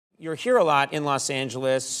you're here a lot in Los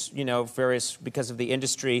Angeles, you know, because of the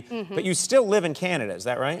industry, but you still live in Canada, is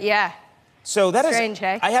that right? Yeah. So that is strange,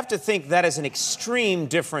 hey? I have to think that is an extreme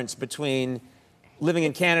difference between living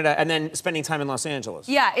in Canada and then spending time in Los Angeles.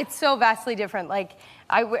 Yeah, it's so vastly different. Like,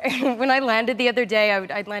 when I landed the other day,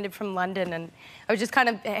 I landed from London, and I was just kind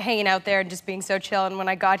of hanging out there and just being so chill. And when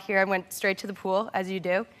I got here, I went straight to the pool, as you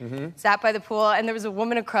do, sat by the pool, and there was a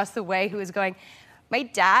woman across the way who was going, "My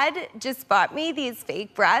dad just bought me these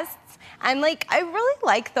fake breasts, and like, I really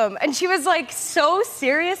like them." And she was like so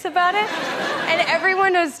serious about it. And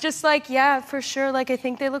everyone was just like, "Yeah, for sure. Like, I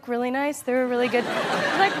think they look really nice. They're really good."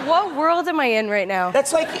 Like, what world am I in right now?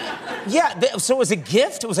 That's like, yeah, so it was a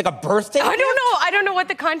gift? It was like a birthday gift? I don't know. I don't know what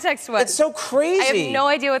the context was. It's so crazy. I have no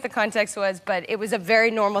idea what the context was, but it was a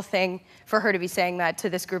very normal thing for her to be saying that to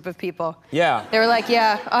this group of people. Yeah. They were like,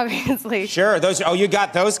 yeah, obviously. Sure, you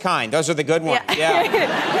got those kind. Those are the good ones.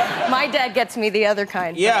 Yeah. My dad gets me the other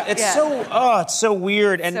kind. Yeah, it's so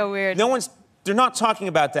weird. And so weird. They're not talking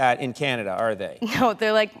about that in Canada, are they? No,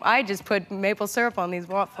 they're like, I just put maple syrup on these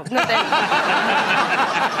waffles. No,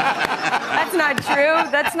 that's not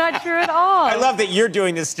true. That's not true at all. I love that you're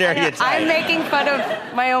doing this stereotype. I'm making fun of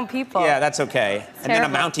my own people. Yeah, that's okay. And then a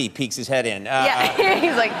Mountie peeks his head in. Yeah,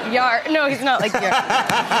 he's like, yar. No, he's not like yar.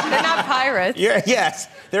 They're not pirates. Yes,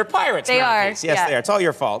 they're pirates. They are. Yes, they are. It's all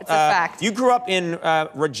your fault. It's a fact. You grew up in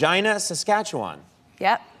Regina, Saskatchewan.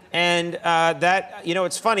 Yep. And that, you know,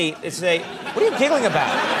 it's funny. What are you giggling about?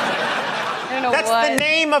 I don't know That's the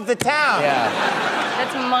name of the town. Yeah.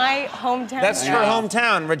 That's my hometown. That's her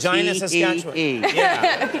hometown, Regina, Saskatchewan.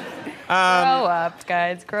 Yeah. Grow up,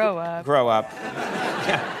 guys. Grow up. Grow up.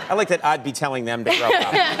 Yeah, I like that I'd be telling them to grow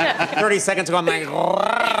up. 30 seconds ago, I'm like...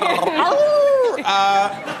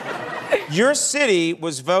 Your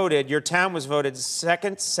town was voted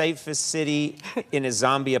second safest city in a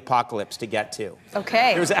zombie apocalypse to get to.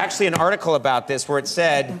 Okay. There was actually an article about this where it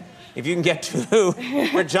said, if you can get to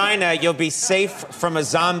Regina, you'll be safe from a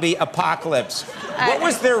zombie apocalypse. What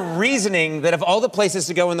was their reasoning that of all the places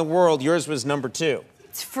to go in the world, yours was number 2?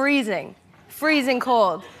 It's freezing. Freezing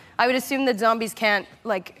cold. I would assume that zombies can't,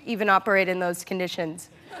 like, even operate in those conditions.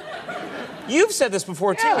 You've said this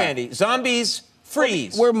before, too, Andy. Zombies...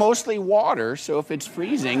 freeze. We're mostly water, so if it's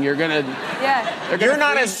freezing, you're gonna. Yeah. You're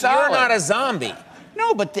not a zombie.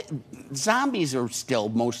 No, but the zombies are still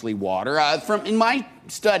mostly water. In my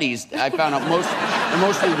studies, I found out they're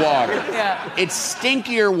mostly water. Yeah. It's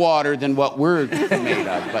stinkier water than what we're made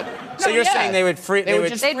of, but. So you're saying they would freeze? They would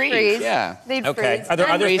just freeze. Yeah. They'd okay. freeze. Are there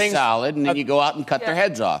other things? Solid, and then you go out and cut their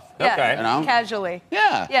heads off. Yeah. Okay. You know? Casually.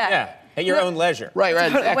 Yeah. Yeah. At your own leisure. Right.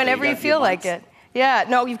 Exactly. Whenever you feel like it. Yeah,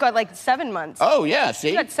 no, you've got like 7 months. Oh, yeah, see?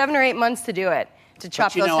 You've got 7 or 8 months to do it, to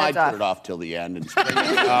chop those heads I off. put it off till the end and spring it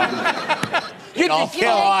all you fall make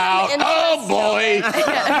out. them Oh, boy!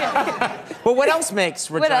 Well, what else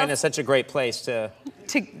makes Regina such a great place to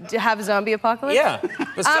have a zombie apocalypse? Yeah,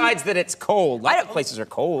 besides that it's cold. Lots of places are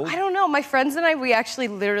cold. I don't know. My friends and I, we actually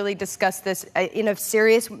literally discussed this in a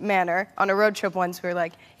serious manner on a road trip once. We were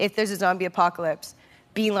like, if there's a zombie apocalypse,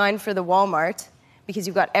 beeline for the Walmart, because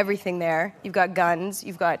you've got everything there. You've got guns,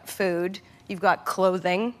 you've got food, you've got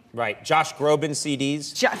clothing. Right. Josh Groban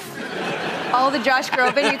CDs. All the Josh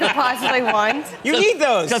Groban you could possibly want. You need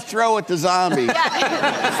those. Just throw it to zombies. Yeah.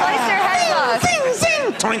 Slice their heads off. Zing,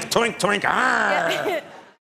 zing. Toink, toink, toink.